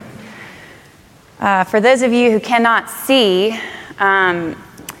For those of you who cannot see,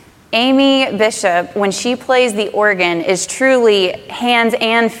 Amy Bishop, when she plays the organ, is truly hands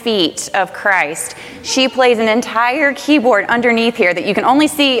and feet of Christ. She plays an entire keyboard underneath here that you can only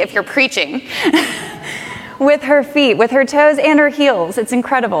see if you're preaching with her feet, with her toes and her heels. It's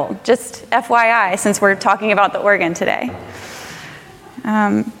incredible. Just FYI, since we're talking about the organ today.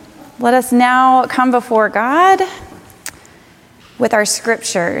 Let us now come before God with our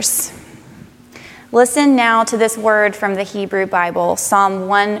scriptures. Listen now to this word from the Hebrew Bible, Psalm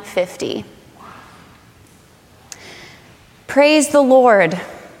 150. Praise the Lord.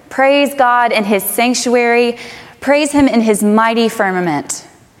 Praise God in his sanctuary. Praise him in his mighty firmament.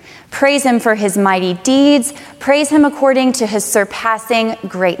 Praise him for his mighty deeds. Praise him according to his surpassing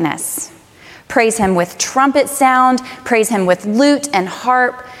greatness. Praise him with trumpet sound. Praise him with lute and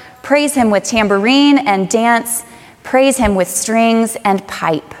harp. Praise him with tambourine and dance. Praise him with strings and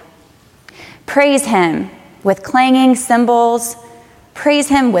pipe. Praise him with clanging cymbals. Praise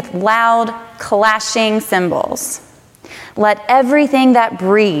him with loud, clashing cymbals. Let everything that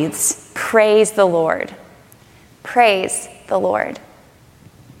breathes praise the Lord. Praise the Lord.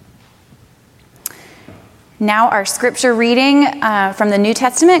 Now our scripture reading from the New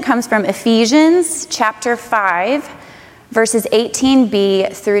Testament comes from Ephesians chapter 5, verses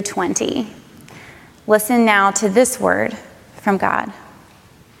 18b through 20. Listen now to this word from God.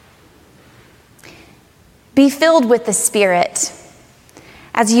 Be filled with the Spirit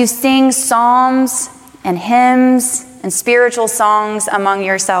as you sing psalms and hymns and spiritual songs among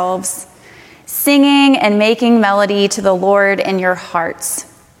yourselves, singing and making melody to the Lord in your hearts,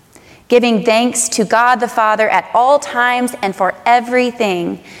 giving thanks to God the Father at all times and for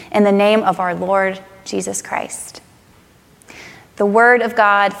everything in the name of our Lord Jesus Christ. The word of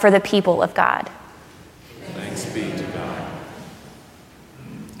God for the people of God. Thanks be to God.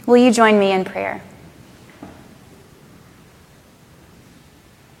 Will you join me in prayer?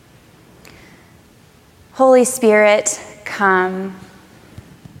 Holy Spirit, come.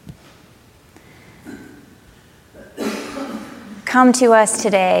 Come to us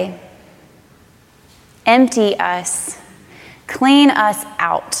today. Empty us. Clean us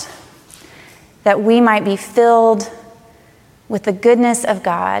out, that we might be filled with the goodness of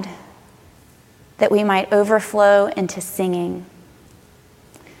God, that we might overflow into singing.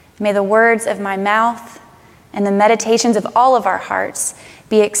 May the words of my mouth and the meditations of all of our hearts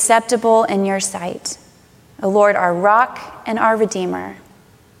be acceptable in your sight, O Lord, our rock and our redeemer.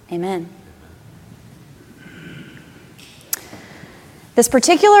 Amen. This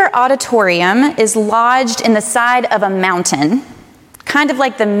particular auditorium is lodged in the side of a mountain, kind of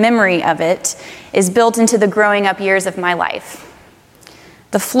like the memory of it is built into the growing up years of my life.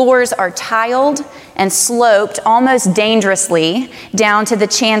 The floors are tiled and sloped almost dangerously down to the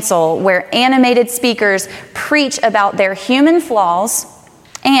chancel, where animated speakers preach about their human flaws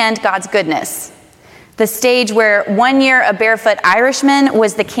and God's goodness. The stage where one year a barefoot Irishman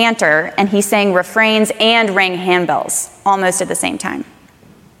was the cantor, and he sang refrains and rang handbells almost at the same time.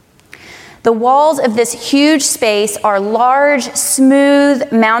 The walls of this huge space are large,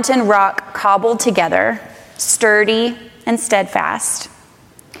 smooth mountain rock cobbled together, sturdy and steadfast.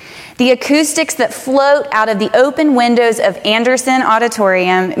 The acoustics that float out of the open windows of Anderson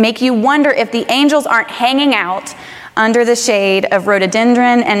Auditorium make you wonder if the angels aren't hanging out under the shade of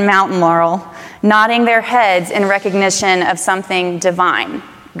rhododendron and mountain laurel, nodding their heads in recognition of something divine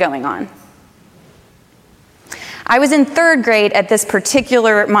going on. I was in third grade at this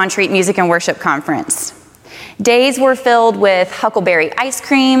particular Montreat Music and Worship Conference. Days were filled with huckleberry ice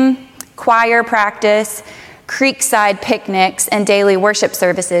cream, choir practice, creekside picnics, and daily worship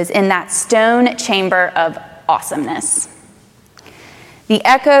services in that stone chamber of awesomeness. The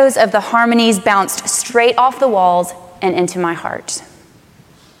echoes of the harmonies bounced straight off the walls and into my heart.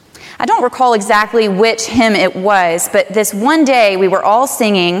 I don't recall exactly which hymn it was, but this one day we were all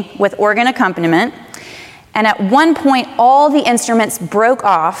singing with organ accompaniment, and at one point all the instruments broke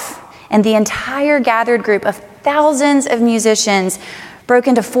off, and the entire gathered group of thousands of musicians broke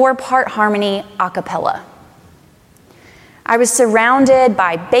into 4-part harmony a cappella. I was surrounded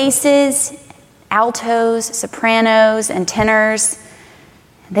by basses, altos, sopranos, and tenors.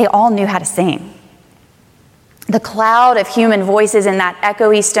 They all knew how to sing. The cloud of human voices in that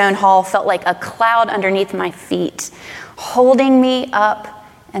echoey stone hall felt like a cloud underneath my feet, holding me up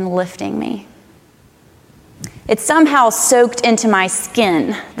and lifting me. It somehow soaked into my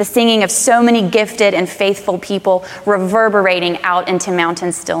skin, the singing of so many gifted and faithful people reverberating out into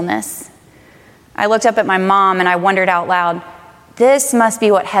mountain stillness. I looked up at my mom and I wondered out loud, this must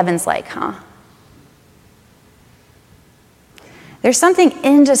be what heaven's like, huh? There's something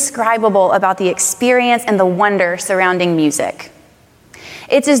indescribable about the experience and the wonder surrounding music.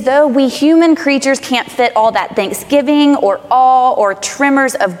 It's as though we human creatures can't fit all that thanksgiving or awe or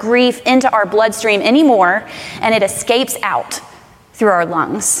tremors of grief into our bloodstream anymore, and it escapes out through our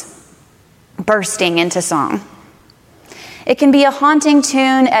lungs, bursting into song. It can be a haunting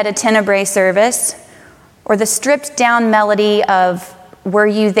tune at a Tenebrae service, or the stripped down melody of "Were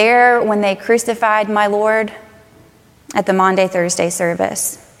you there when they crucified my Lord?" at the Maundy Thursday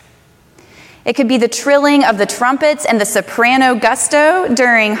service. It could be the trilling of the trumpets and the soprano gusto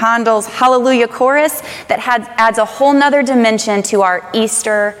during Handel's Hallelujah chorus that adds a whole nother dimension to our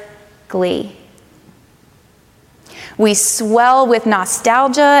Easter glee. We swell with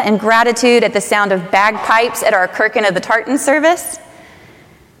nostalgia and gratitude at the sound of bagpipes at our Kirkin of the Tartan service.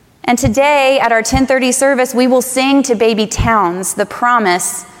 And today, at our 10:30 service, we will sing to baby Towns the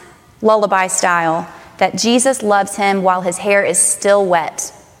promise, lullaby style, that Jesus loves him while his hair is still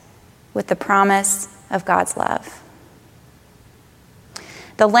wet, with the promise of God's love.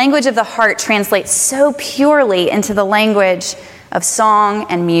 The language of the heart translates so purely into the language of song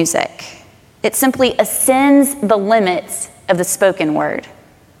and music. It simply ascends the limits of the spoken word.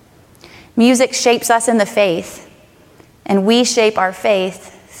 Music shapes us in the faith, and we shape our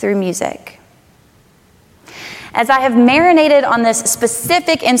faith through music. As I have marinated on this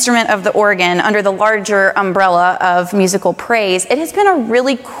specific instrument of the organ under the larger umbrella of musical praise, it has been a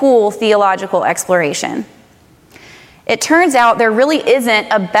really cool theological exploration. It turns out there really isn't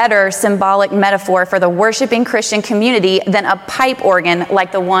a better symbolic metaphor for the worshiping Christian community than a pipe organ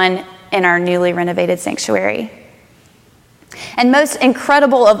like the one in our newly renovated sanctuary. And most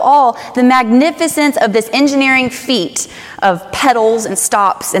incredible of all, the magnificence of this engineering feat of pedals and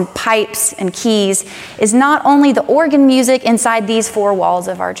stops and pipes and keys is not only the organ music inside these four walls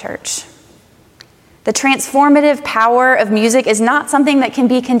of our church. The transformative power of music is not something that can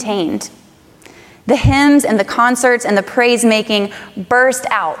be contained. The hymns and the concerts and the praise making burst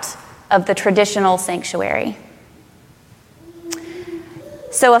out of the traditional sanctuary.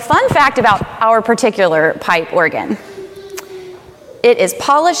 So a fun fact about our particular pipe organ. It is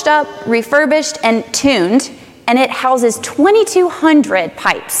polished up, refurbished, and tuned, and it houses 2,200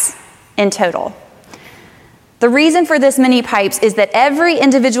 pipes in total. The reason for this many pipes is that every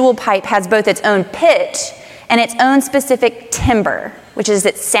individual pipe has both its own pitch and its own specific timbre, which is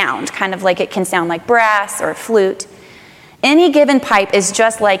its sound, kind of like it can sound like brass or a flute. Any given pipe is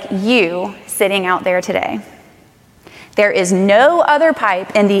just like you sitting out there today. There is no other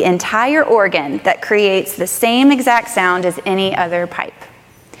pipe in the entire organ that creates the same exact sound as any other pipe.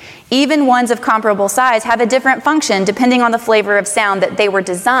 Even ones of comparable size have a different function depending on the flavor of sound that they were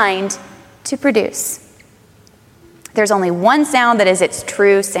designed to produce. There's only one sound that is its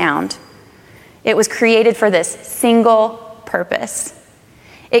true sound. It was created for this single purpose.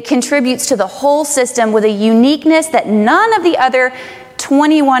 It contributes to the whole system with a uniqueness that none of the other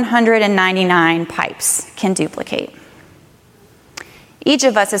 2,199 pipes can duplicate. Each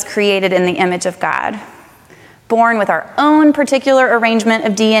of us is created in the image of God, born with our own particular arrangement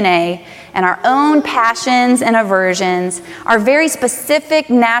of DNA and our own passions and aversions, our very specific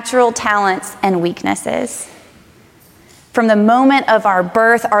natural talents and weaknesses. From the moment of our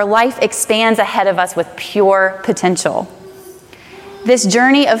birth, our life expands ahead of us with pure potential. This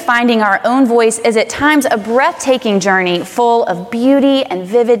journey of finding our own voice is at times a breathtaking journey full of beauty and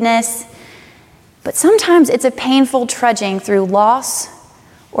vividness, but sometimes it's a painful trudging through loss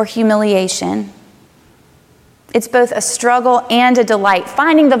or humiliation. It's both a struggle and a delight,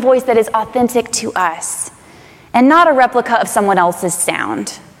 finding the voice that is authentic to us and not a replica of someone else's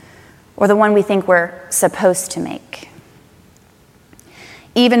sound or the one we think we're supposed to make.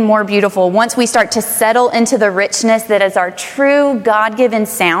 Even more beautiful, once we start to settle into the richness that is our true God-given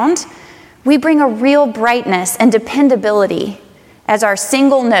sound, we bring a real brightness and dependability as our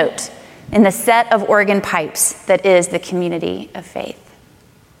single note in the set of organ pipes that is the community of faith.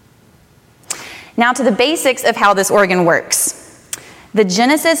 Now to the basics of how this organ works. The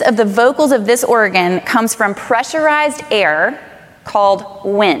genesis of the vocals of this organ comes from pressurized air called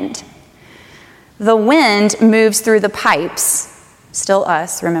wind. The wind moves through the pipes, still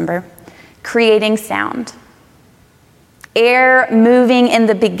us, remember, creating sound. Air moving in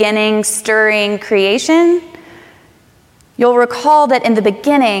the beginning, stirring creation. You'll recall that in the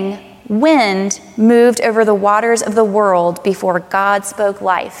beginning, wind moved over the waters of the world before God spoke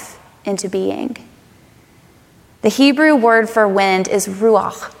life into being. The Hebrew word for wind is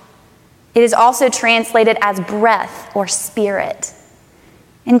ruach. It is also translated as breath or spirit.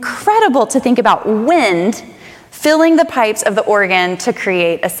 Incredible to think about wind filling the pipes of the organ to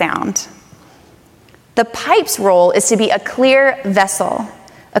create a sound. The pipe's role is to be a clear vessel,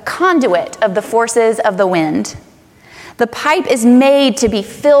 a conduit of the forces of the wind. The pipe is made to be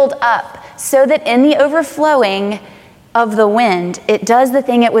filled up so that in the overflowing of the wind, it does the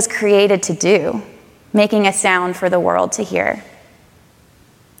thing it was created to do, making a sound for the world to hear.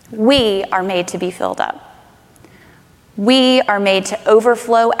 We are made to be filled up. We are made to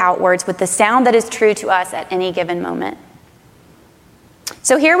overflow outwards with the sound that is true to us at any given moment.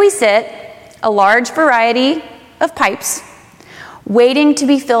 So here we sit, a large variety of pipes, waiting to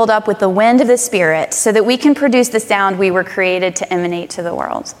be filled up with the wind of the Spirit so that we can produce the sound we were created to emanate to the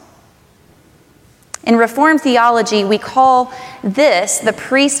world. In Reformed theology, we call this the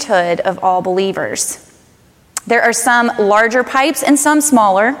priesthood of all believers. There are some larger pipes and some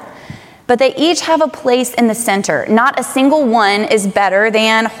smaller, but they each have a place in the center. Not a single one is better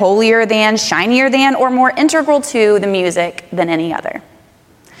than, holier than, shinier than, or more integral to the music than any other.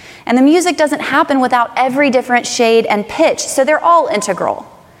 And the music doesn't happen without every different shade and pitch, so they're all integral.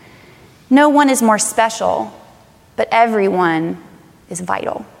 No one is more special, but everyone is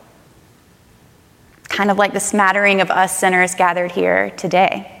vital. Kind of like the smattering of us sinners gathered here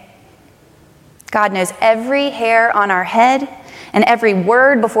today. God knows every hair on our head and every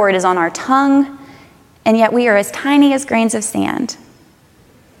word before it is on our tongue, and yet we are as tiny as grains of sand.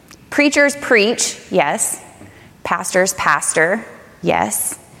 Preachers preach, yes. Pastors pastor,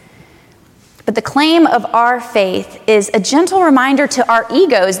 yes. But the claim of our faith is a gentle reminder to our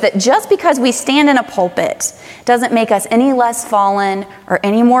egos that just because we stand in a pulpit doesn't make us any less fallen or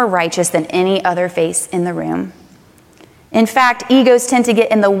any more righteous than any other face in the room. In fact, egos tend to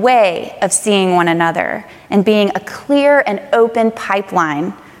get in the way of seeing one another and being a clear and open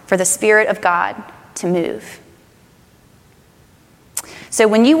pipeline for the Spirit of God to move. So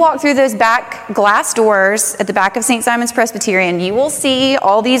when you walk through those back glass doors at the back of St. Simon's Presbyterian, you will see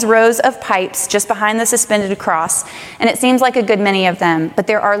all these rows of pipes just behind the suspended cross, and it seems like a good many of them, but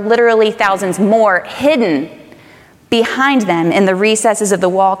there are literally thousands more hidden behind them in the recesses of the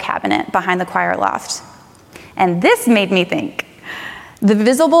wall cabinet behind the choir loft. And this made me think, the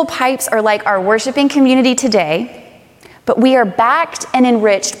visible pipes are like our worshiping community today, but we are backed and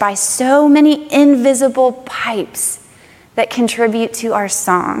enriched by so many invisible pipes that contribute to our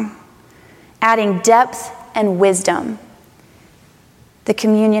song, adding depth and wisdom, the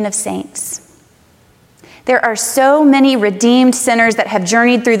communion of saints. There are so many redeemed sinners that have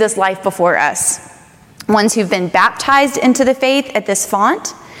journeyed through this life before us, ones who've been baptized into the faith at this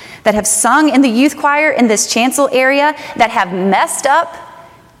font, that have sung in the youth choir in this chancel area, that have messed up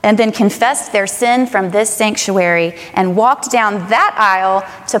and then confessed their sin from this sanctuary and walked down that aisle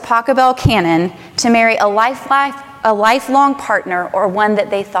to Pachelbel Canon to marry a lifelong partner or one that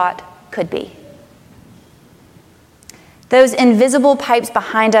they thought could be. Those invisible pipes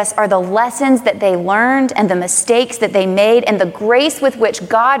behind us are the lessons that they learned and the mistakes that they made and the grace with which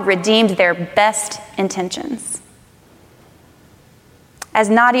God redeemed their best intentions. As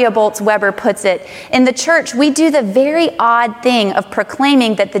Nadia Bolz-Weber puts it, in the church, we do the very odd thing of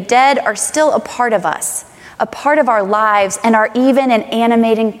proclaiming that the dead are still a part of us, a part of our lives, and are even an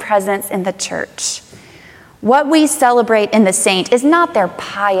animating presence in the church. What we celebrate in the saint is not their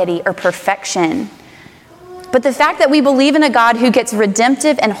piety or perfection, but the fact that we believe in a God who gets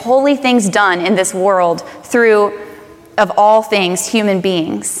redemptive and holy things done in this world through, of all things, human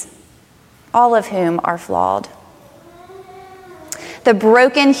beings, all of whom are flawed. The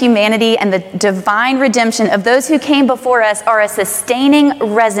broken humanity and the divine redemption of those who came before us are a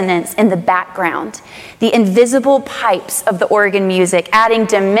sustaining resonance in the background, the invisible pipes of the organ music, adding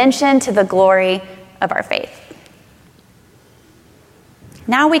dimension to the glory of our faith.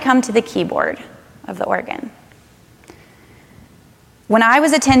 Now we come to the keyboard of the organ. When I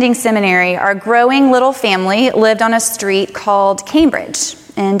was attending seminary, our growing little family lived on a street called Cambridge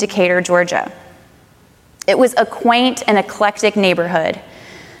in Decatur, Georgia. It was a quaint and eclectic neighborhood.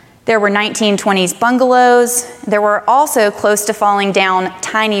 There were 1920s bungalows. There were also close to falling down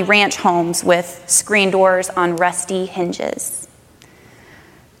tiny ranch homes with screen doors on rusty hinges.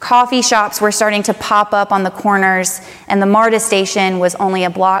 Coffee shops were starting to pop up on the corners, and the MARTA station was only a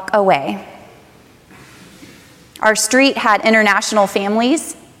block away. Our street had international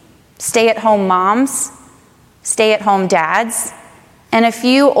families, stay-at-home moms, stay-at-home dads, and a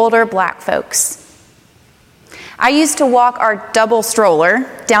few older black folks. I used to walk our double stroller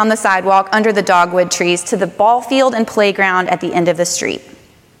down the sidewalk under the dogwood trees to the ball field and playground at the end of the street.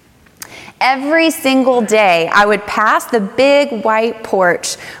 Every single day, I would pass the big white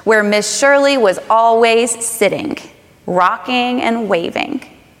porch where Miss Shirley was always sitting, rocking and waving.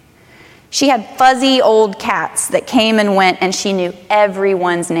 She had fuzzy old cats that came and went, and she knew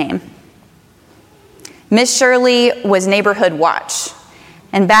everyone's name. Miss Shirley was neighborhood watch.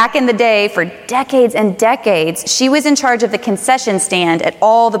 And back in the day, for decades and decades, she was in charge of the concession stand at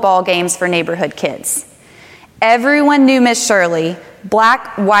all the ball games for neighborhood kids. Everyone knew Miss Shirley,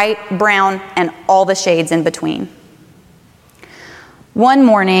 black, white, brown, and all the shades in between. One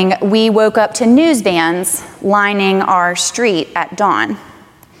morning, we woke up to news vans lining our street at dawn.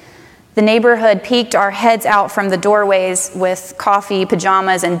 The neighborhood peeked our heads out from the doorways with coffee,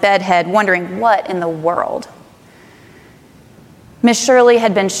 pajamas, and bedhead, wondering what in the world. Miss Shirley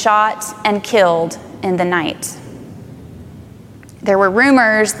had been shot and killed in the night. There were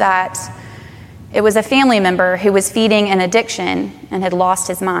rumors that it was a family member who was feeding an addiction and had lost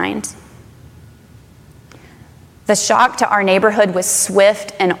his mind. The shock to our neighborhood was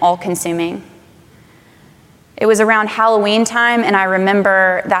swift and all-consuming. It was around Halloween time, and I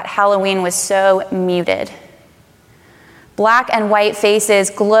remember that Halloween was so muted. Black and white faces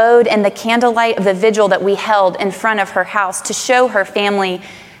glowed in the candlelight of the vigil that we held in front of her house to show her family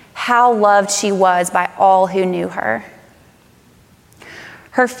how loved she was by all who knew her.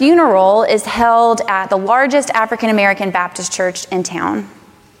 Her funeral is held at the largest African American Baptist church in town.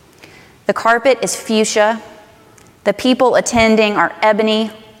 The carpet is fuchsia. The people attending are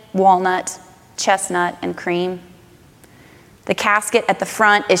ebony, walnut, chestnut, and cream. The casket at the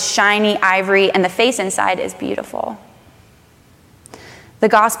front is shiny ivory, and the face inside is beautiful. The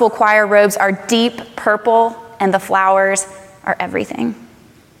gospel choir robes are deep purple, and the flowers are everything.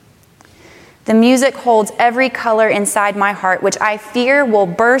 The music holds every color inside my heart, which I fear will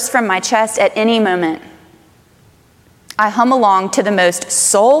burst from my chest at any moment. I hum along to the most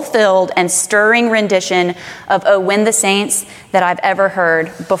soul-filled and stirring rendition of "O When the Saints" that I've ever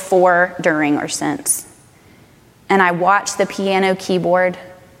heard before, during, or since. And I watch the piano keyboard,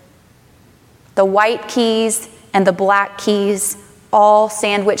 the white keys and the black keys all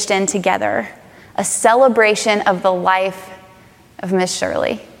sandwiched in together, a celebration of the life of Miss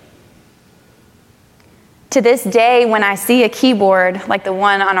Shirley. To this day, when I see a keyboard like the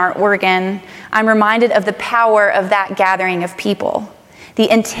one on our organ, I'm reminded of the power of that gathering of people,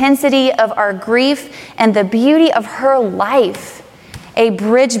 the intensity of our grief, and the beauty of her life, a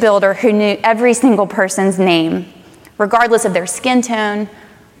bridge builder who knew every single person's name, regardless of their skin tone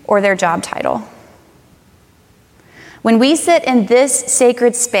or their job title. When we sit in this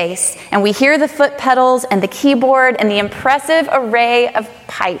sacred space and we hear the foot pedals and the keyboard and the impressive array of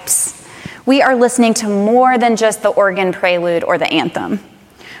pipes, we are listening to more than just the organ prelude or the anthem.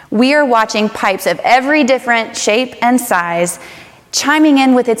 We are watching pipes of every different shape and size, chiming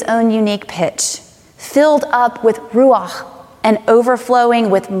in with its own unique pitch, filled up with ruach and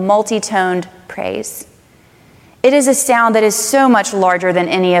overflowing with multi-toned praise. It is a sound that is so much larger than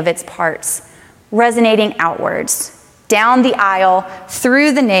any of its parts, resonating outwards, down the aisle,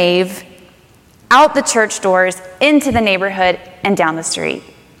 through the nave, out the church doors, into the neighborhood, and down the street.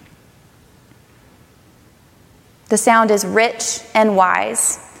 The sound is rich and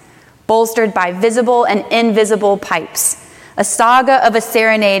wise, bolstered by visible and invisible pipes, a saga of a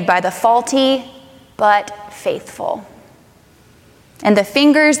serenade by the faulty but faithful. And the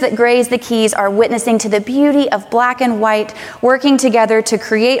fingers that graze the keys are witnessing to the beauty of black and white, working together to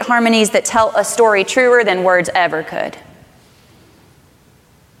create harmonies that tell a story truer than words ever could.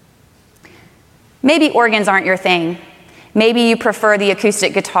 Maybe organs aren't your thing. Maybe you prefer the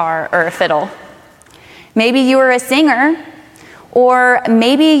acoustic guitar or a fiddle. Maybe you are a singer, or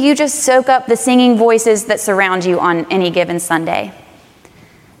maybe you just soak up the singing voices that surround you on any given Sunday.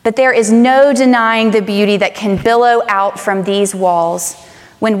 But there is no denying the beauty that can billow out from these walls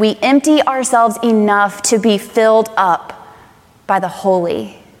when we empty ourselves enough to be filled up by the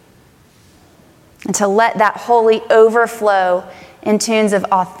holy, and to let that holy overflow in tunes of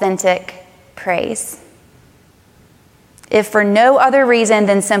authentic praise. If for no other reason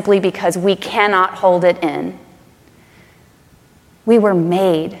than simply because we cannot hold it in. We were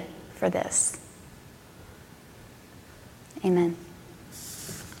made for this. Amen.